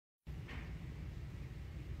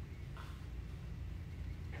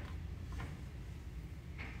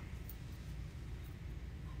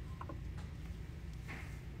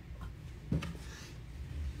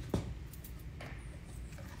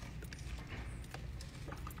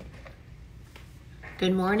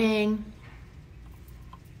Good morning.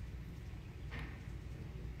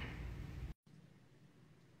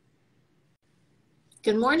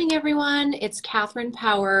 Good morning, everyone. It's Katherine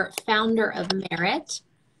Power, founder of Merit.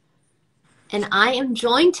 And I am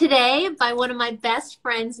joined today by one of my best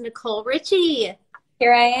friends, Nicole Richie.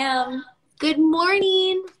 Here I am. Good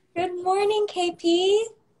morning. Good morning, KP.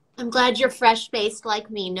 I'm glad you're fresh-faced like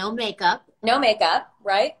me, no makeup. No makeup,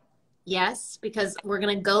 right? Yes, because we're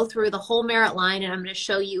going to go through the whole Merit line and I'm going to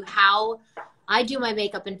show you how I do my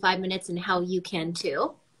makeup in 5 minutes and how you can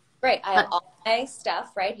too. Great. I have all my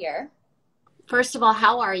stuff right here. First of all,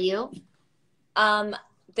 how are you?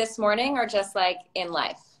 This morning or just like in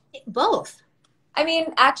life? Both. I mean,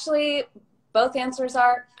 actually, both answers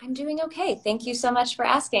are I'm doing okay. Thank you so much for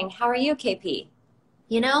asking. How are you, KP?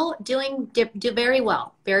 You know, do very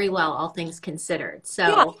well, all things considered.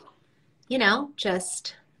 So,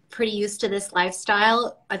 just pretty used to this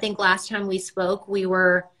lifestyle. I think last time we spoke, we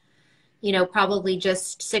were, probably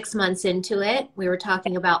just 6 months into it. We were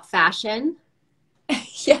talking about fashion.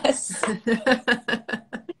 Yes. The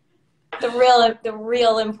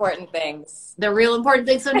real important things. The real important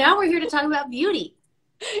thing. So now we're here to talk about beauty.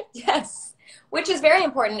 Yes, which is very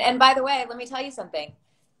important. And by the way, let me tell you something.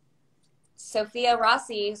 Sophia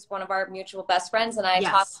Rossi is one of our mutual best friends, and I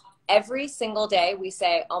talk every single day. We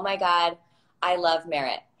say, oh my God, I love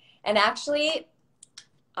Merit. And actually,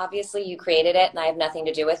 obviously you created it and I have nothing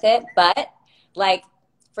to do with it. But like,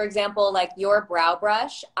 for example, like your brow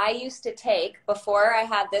brush, I used to take, before I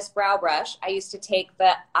had this brow brush, I used to take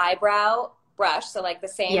the eyebrow brush, so like the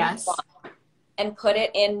same one, and put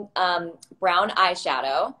it in brown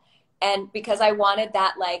eyeshadow. And because I wanted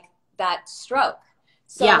that, like that stroke.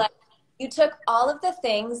 So like, you took all of the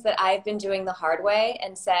things that I've been doing the hard way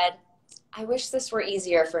and said, I wish this were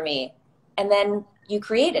easier for me. And then you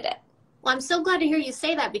created it. Well, I'm so glad to hear you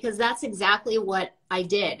say that because that's exactly what I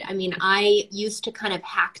did. I mean, I used to kind of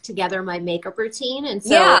hack together my makeup routine. And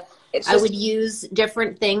so I would use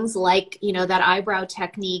different things like, that eyebrow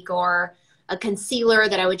technique or a concealer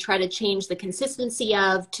that I would try to change the consistency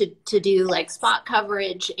of to do like spot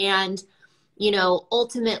coverage. And,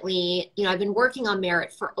 ultimately, I've been working on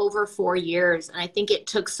Merit for over 4 years. And I think it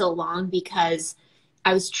took so long because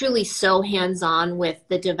I was truly so hands-on with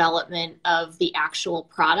the development of the actual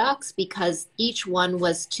products because each one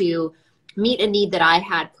was to meet a need that I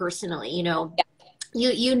had personally. You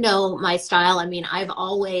know my style. I mean, I've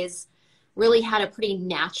always really had a pretty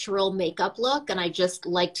natural makeup look and I just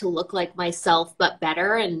like to look like myself, but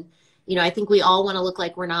better. And, I think we all want to look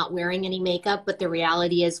like we're not wearing any makeup, but the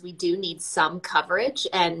reality is we do need some coverage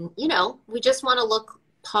and, we just want to look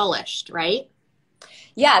polished, right?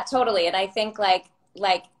 Yeah, totally. And I think like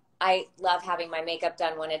I love having my makeup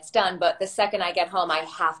done when it's done, but the second I get home, I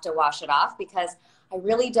have to wash it off because I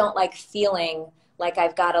really don't like feeling like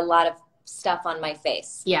I've got a lot of stuff on my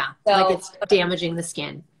face. Yeah, so, like it's damaging the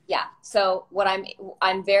skin. Yeah. So what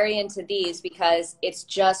I'm very into these because it's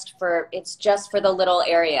just for the little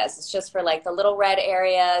areas. It's just for like the little red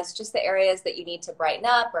areas, just the areas that you need to brighten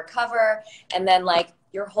up or cover. And then like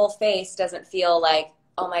your whole face doesn't feel like,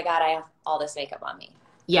 oh my God, I have all this makeup on me.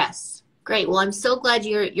 Yes. Great. Well, I'm so glad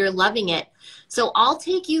you're loving it. So I'll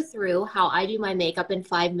take you through how I do my makeup in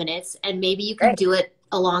 5 minutes and maybe you can do it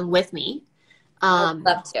along with me. I'd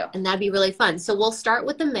love to. And that'd be really fun. So we'll start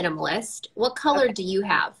with the minimalist. What color do you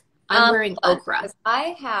have? I'm wearing ochre.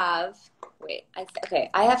 I have,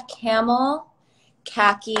 I have camel,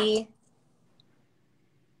 khaki,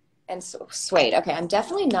 and suede. Okay, I'm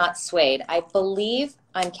definitely not suede. I believe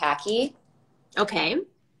I'm khaki. Okay. Let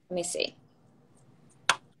me see.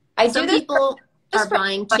 Some people are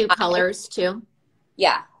buying 2 colors too.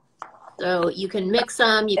 Yeah. So you can mix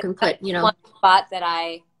them. You can put, one spot that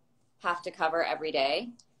I have to cover every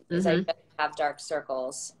day because I just have dark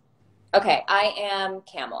circles. Okay, I am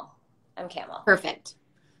camel. I'm camel. Perfect.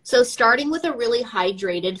 So starting with a really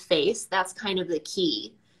hydrated face, that's kind of the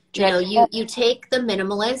key. You take the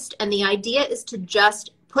minimalist and the idea is to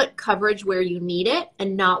just put coverage where you need it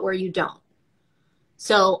and not where you don't.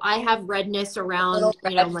 So I have redness around,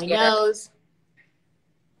 my nose.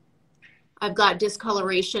 I've got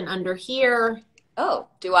discoloration under here. Oh,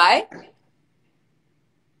 do I?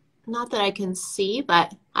 Not that I can see,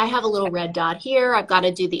 but I have a little red dot here. I've got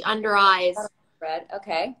to do the under eyes. Red,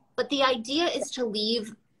 okay. But the idea is to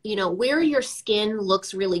leave, where your skin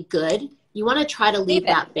looks really good, you want to try to leave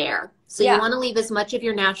that bare. So you want to leave as much of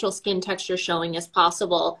your natural skin texture showing as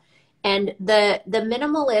possible. And the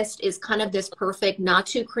minimalist is kind of this perfect, not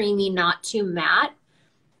too creamy, not too matte.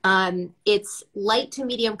 It's light to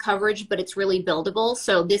medium coverage, but it's really buildable.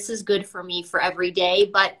 So this is good for me for every day.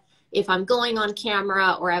 But if I'm going on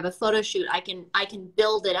camera or I have a photo shoot, I can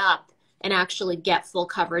build it up and actually get full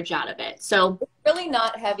coverage out of it. So it's really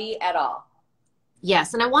not heavy at all.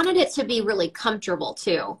 Yes, and I wanted it to be really comfortable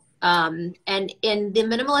too. And the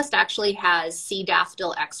Minimalist actually has sea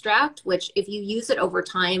daffodil extract, which if you use it over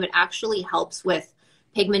time, it actually helps with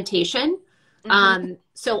pigmentation.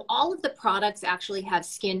 So all of the products actually have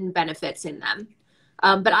skin benefits in them.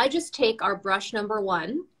 But I just take our brush number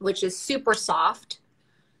 1, which is super soft,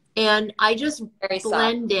 and I just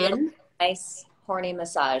blend in. Nice horny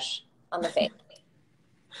massage on the face.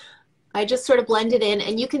 I just sort of blend it in,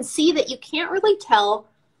 and you can see that you can't really tell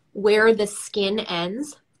where the skin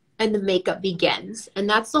ends and the makeup begins. And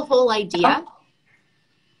that's the whole idea.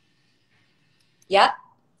 Yep.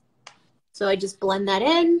 So I just blend that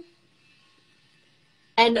in.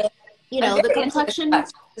 And, you know, the complexion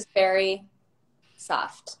is very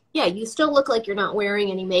soft. Yeah, you still look like you're not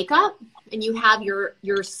wearing any makeup, and you have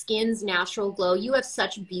your skin's natural glow. You have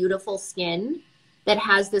such beautiful skin that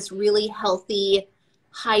has this really healthy,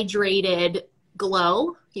 hydrated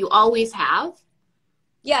glow. You always have.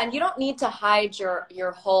 Yeah, and you don't need to hide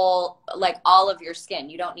your whole, like, all of your skin.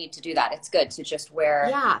 You don't need to do that. It's good to just wear.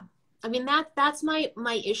 Yeah. I mean, that's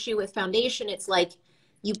my issue with foundation. It's like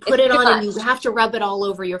you put it on and you have to rub it all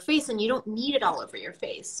over your face, and you don't need it all over your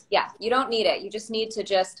face. Yeah, you don't need it. You just need to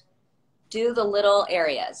just do the little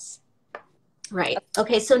areas. Right.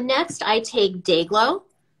 Okay, so next I take Day Glow.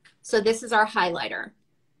 So this is our highlighter.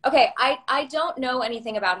 Okay, I don't know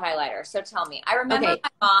anything about highlighter, so tell me. I remember my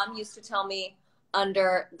mom used to tell me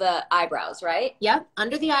under the eyebrows, right? Yep,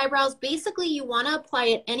 under the eyebrows. Basically, you want to apply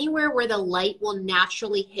it anywhere where the light will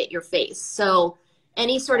naturally hit your face. So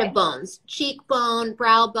any sort of bones, cheekbone,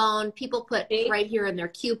 brow bone, people put right here in their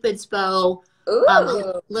Cupid's bow,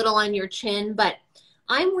 little on your chin. But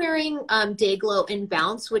I'm wearing Day Glow in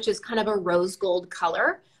Bounce, which is kind of a rose gold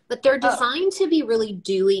color. But they're designed to be really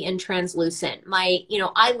dewy and translucent. I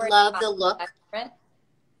love the look.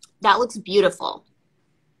 That looks beautiful.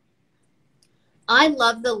 I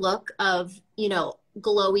love the look of,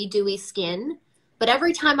 glowy, dewy skin. But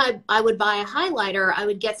every time I would buy a highlighter, I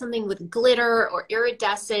would get something with glitter or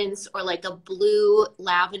iridescence or like a blue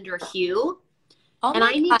lavender hue. Oh, and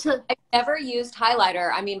I've never used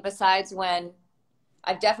highlighter. I mean, besides when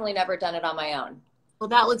I've definitely never done it on my own. Well,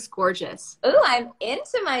 that looks gorgeous. Ooh, I'm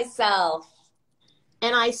into myself.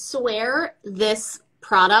 And I swear this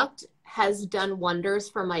product has done wonders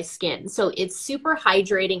for my skin. So it's super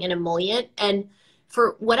hydrating and emollient. And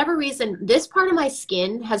for whatever reason, this part of my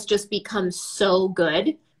skin has just become so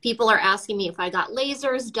good. People are asking me if I got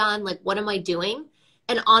lasers done, like, what am I doing?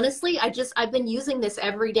 And honestly, I've been using this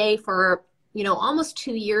every day for, almost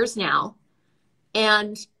 2 years now.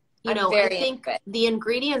 And I think the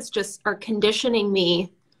ingredients just are conditioning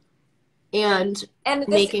me and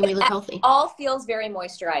making me look healthy. It all feels very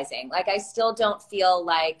moisturizing. Like, I still don't feel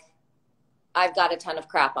like I've got a ton of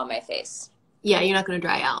crap on my face. Yeah, you're not going to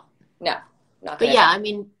dry out. No, not going to. But yeah, I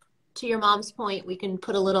mean, to your mom's point, we can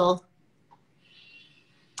put a little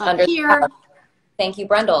under here. Thank you,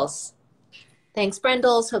 Brendels. Thanks,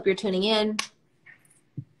 Brendels. Hope you're tuning in.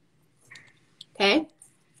 Okay.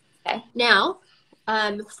 Okay. Now,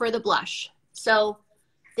 for the blush. So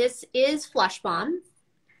this is Flush Bomb.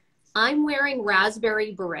 I'm wearing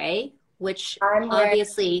Raspberry Beret, which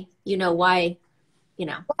obviously you know why,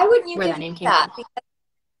 why wouldn't you where give that name me came that? from. Because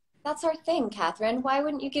that's our thing, Katherine. Why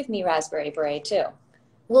wouldn't you give me Raspberry Beret too?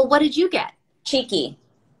 Well, what did you get? Cheeky.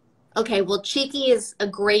 Okay, well, Cheeky is a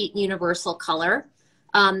great universal color.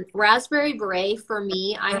 Raspberry Beret, for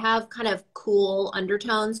me, I have kind of cool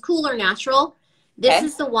undertones, cool or natural. This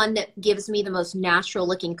is the one that gives me the most natural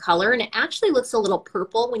looking color, and it actually looks a little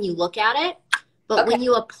purple when you look at it. But when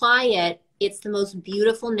you apply it, it's the most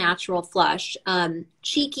beautiful natural flush.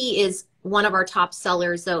 Cheeky is one of our top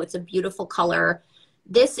sellers, though. It's a beautiful color.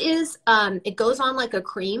 This is, it goes on like a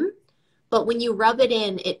cream, but when you rub it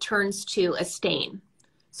in, it turns to a stain.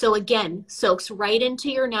 So again, soaks right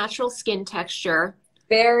into your natural skin texture.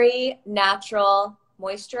 Very natural,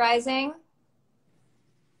 moisturizing.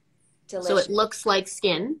 Delicious. So it looks like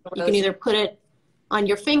skin. You can either put it on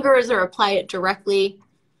your fingers or apply it directly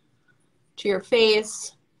to your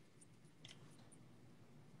face.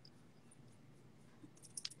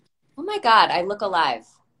 Oh my God, I look alive.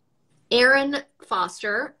 Erin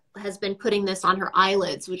Foster has been putting this on her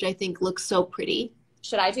eyelids, which I think looks so pretty.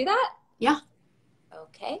 Should I do that? Yeah.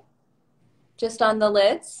 Okay. Just on the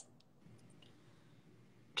lids?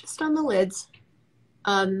 Just on the lids.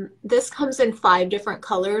 This comes in 5 different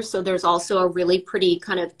colors. So there's also a really pretty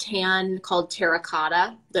kind of tan called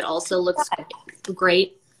terracotta that also looks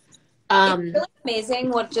great. It's really amazing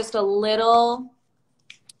what just a little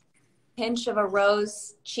pinch of a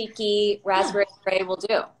rose cheeky raspberry spray will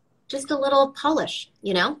do. Just a little polish,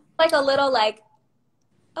 you know? Like a little like,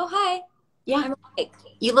 oh, hi. Yeah. I'm awake.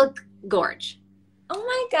 You look gorge. Oh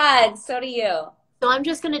my God. So do you. So I'm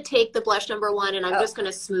just going to take the blush number 1 and I'm just going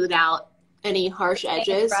to smooth out any harsh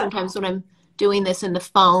edges. Sometimes when I'm doing this in the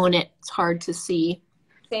phone, it's hard to see.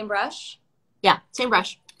 Same brush? Yeah, same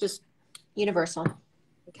brush, just universal.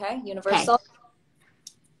 Okay, universal. Okay.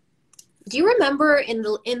 Do you remember in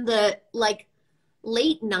the like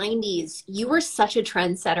late 90s, you were such a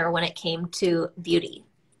trendsetter when it came to beauty?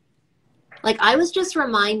 Like I was just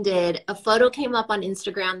reminded, a photo came up on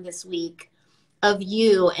Instagram this week of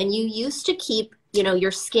you, and you used to keep, you know,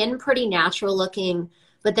 your skin pretty natural looking,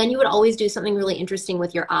 but then you would always do something really interesting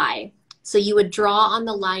with your eye. So you would draw on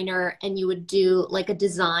the liner and you would do like a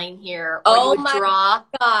design here. Or you would draw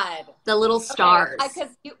the little stars. Because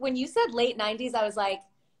when you said late 90s, I was like,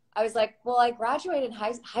 well, I graduated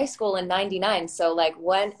high school in 99. So like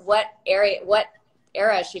what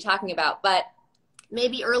era is she talking about? But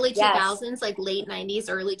maybe early 2000s, like late 90s,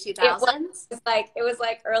 early 2000s. It was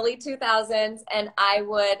like early 2000s. And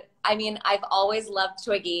I've always loved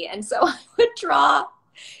Twiggy. And so I would draw,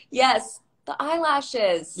 the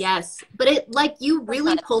eyelashes. Yes. But it, like, you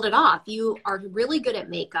really pulled it off. You are really good at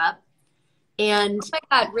makeup. And oh my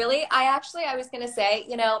God, really? I was going to say,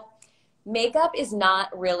 you know, makeup is not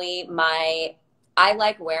really I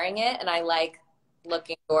like wearing it and I like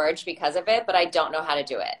looking gorge because of it, but I don't know how to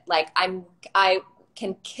do it. Like I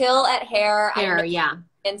can kill at hair.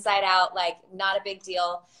 Inside out, like not a big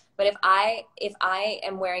deal. But if I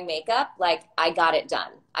am wearing makeup, like I got it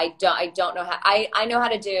done. I don't know how, I know how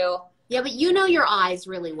to do. Yeah, but you know your eyes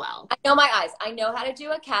really well. I know my eyes. I know how to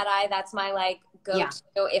do a cat eye. That's my like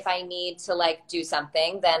go-to if I need to like do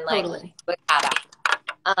something, then like do a cat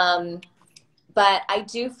eye. But I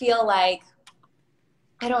do feel like,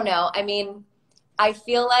 I don't know. I mean, I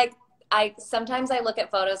feel like sometimes I look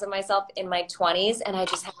at photos of myself in my 20s and I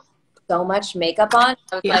just have so much makeup on.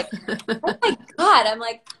 I was like, oh my God. I'm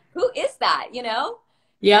like, who is that? You know?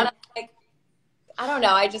 Yeah. Like, I don't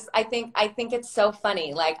know. I think it's so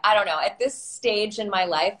funny. Like, I don't know. At this stage in my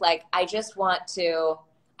life, like, I just want to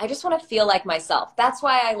feel like myself. That's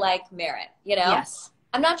why I like Merit, you know? Yes.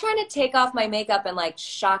 I'm not trying to take off my makeup and like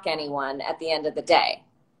shock anyone at the end of the day.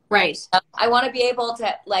 Right. I want to be able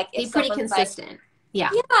to like, be pretty consistent. Like, yeah.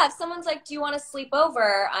 If someone's like, do you want to sleep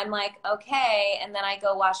over? I'm like, okay. And then I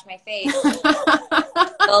go wash my face.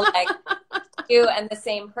 So like you and the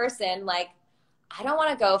same person, like, I don't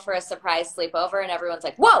want to go for a surprise sleepover and everyone's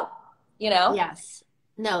like, whoa, you know? Yes.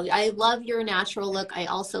 No, I love your natural look. I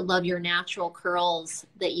also love your natural curls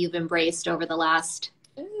that you've embraced over the last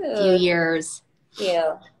few years.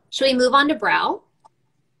 Yeah. Should we move on to brow?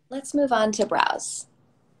 Let's move on to brows.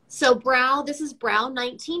 So brow, this is brow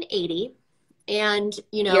 1980. And,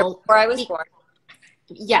 you know, before I was born.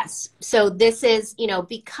 Yes. So this is, you know,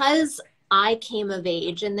 because I came of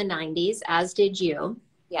age in the 90s, as did you.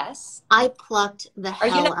 Yes. I plucked the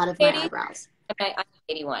hell out of my eyebrows. I'm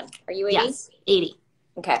 81. Are you 80? Yes, 80.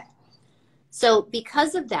 Okay. So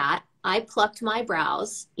because of that, I plucked my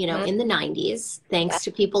brows, you know, in the 90s, thanks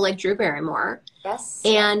to people like Drew Barrymore. Yes.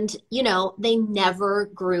 And, you know, they never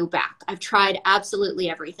grew back. I've tried absolutely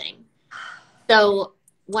everything. So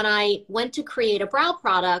when I went to create a brow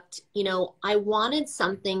product, you know, I wanted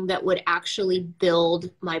something that would actually build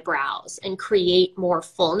my brows and create more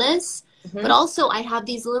fullness. But also I have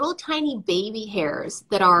these little tiny baby hairs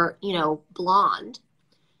that are, you know, blonde.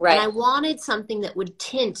 Right. And I wanted something that would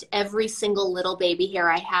tint every single little baby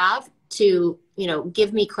hair I have to, you know,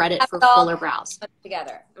 give me credit for fuller brows.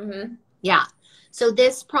 Together. Mm-hmm. Yeah. So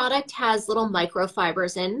this product has little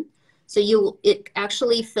microfibers in. So it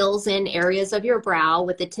actually fills in areas of your brow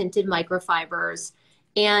with the tinted microfibers.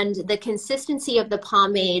 And the consistency of the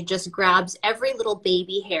pomade just grabs every little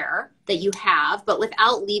baby hair that you have, but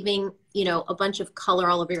without leaving, you know, a bunch of color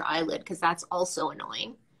all over your eyelid, because that's also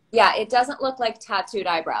annoying. Yeah, it doesn't look like tattooed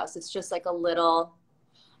eyebrows. It's just like a little,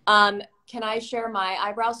 can I share my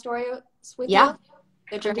eyebrow story with you? Yeah.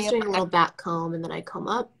 I'm just doing a little back comb and then I comb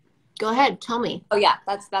up. Go ahead, tell me. Oh yeah,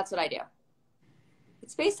 that's what I do.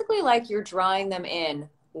 It's basically like you're drawing them in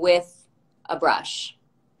with a brush.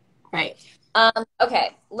 Right.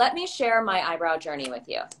 Okay, let me share my eyebrow journey with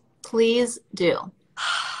you. Please do.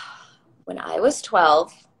 When I was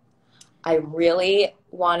 12, I really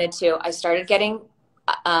wanted to, I started getting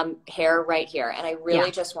hair right here, and I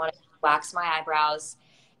really just wanted to wax my eyebrows,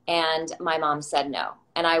 and my mom said no.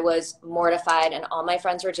 And I was mortified, and all my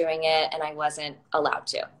friends were doing it, and I wasn't allowed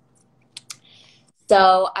to.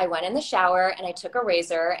 So I went in the shower, and I took a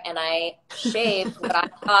razor, and I shaved what I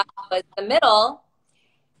thought was the middle.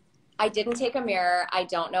 I didn't take a mirror. I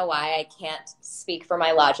don't know why. I can't speak for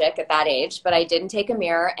my logic at that age, but I didn't take a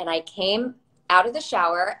mirror, and I came out of the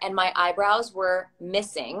shower and my eyebrows were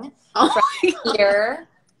missing from here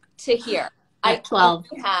to here. At 12.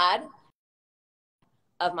 I had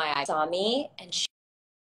of my eyes saw me, and she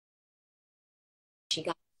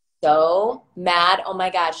got so mad. Oh my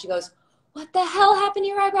God. She goes, what the hell happened to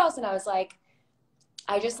your eyebrows? And I was like,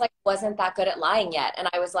 I just like wasn't that good at lying yet. And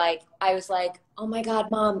I was like, oh my God,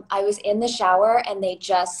 Mom, I was in the shower and they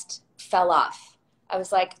just fell off. I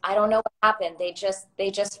was like, I don't know what happened. They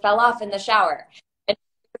just fell off in the shower. And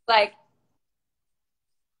she was like,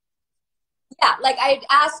 yeah, like I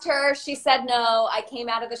asked her, she said no. I came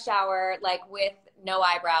out of the shower like with no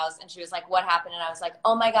eyebrows, and she was like, what happened? And I was like,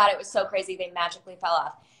 oh my God, it was so crazy. They magically fell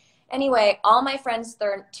off. Anyway, all my friends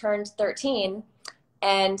turned 13.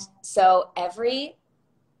 And so every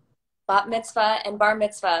bat mitzvah and bar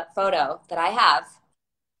mitzvah photo that I have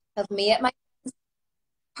of me at my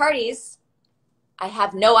parties, I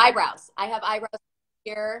have no eyebrows. I have eyebrows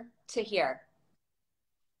here to here.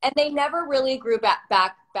 And they never really grew back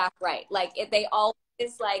right. Like they always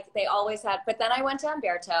had, but then I went to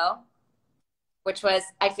Umberto, which was,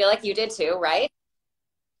 I feel like you did too, right?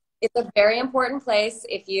 It's a very important place.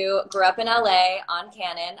 If you grew up in LA on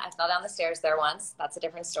Cannon, I fell down the stairs there once. That's a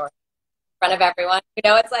different story. In front of everyone. You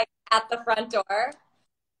know, it's like at the front door.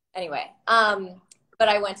 Anyway, but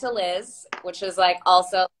I went to Liz, which was like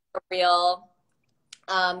also a real,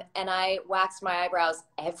 and I waxed my eyebrows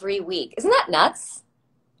every week. Isn't that nuts?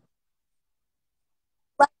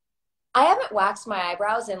 Like, I haven't waxed my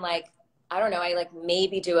eyebrows in like, I don't know, I like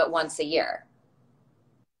maybe do it once a year.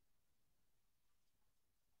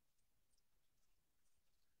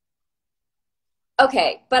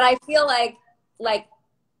 Okay, but I feel like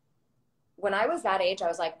when I was that age, I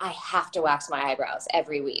was like, I have to wax my eyebrows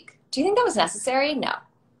every week. Do you think that was necessary? No.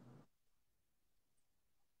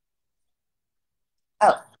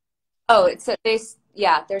 Oh, oh, it's so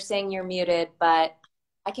yeah, they're saying you're muted, but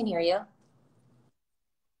I can hear you.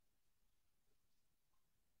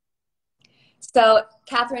 So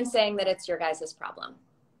Catherine's saying that it's your guys' problem.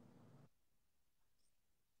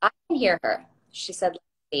 I can hear her. She said, let's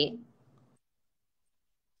see.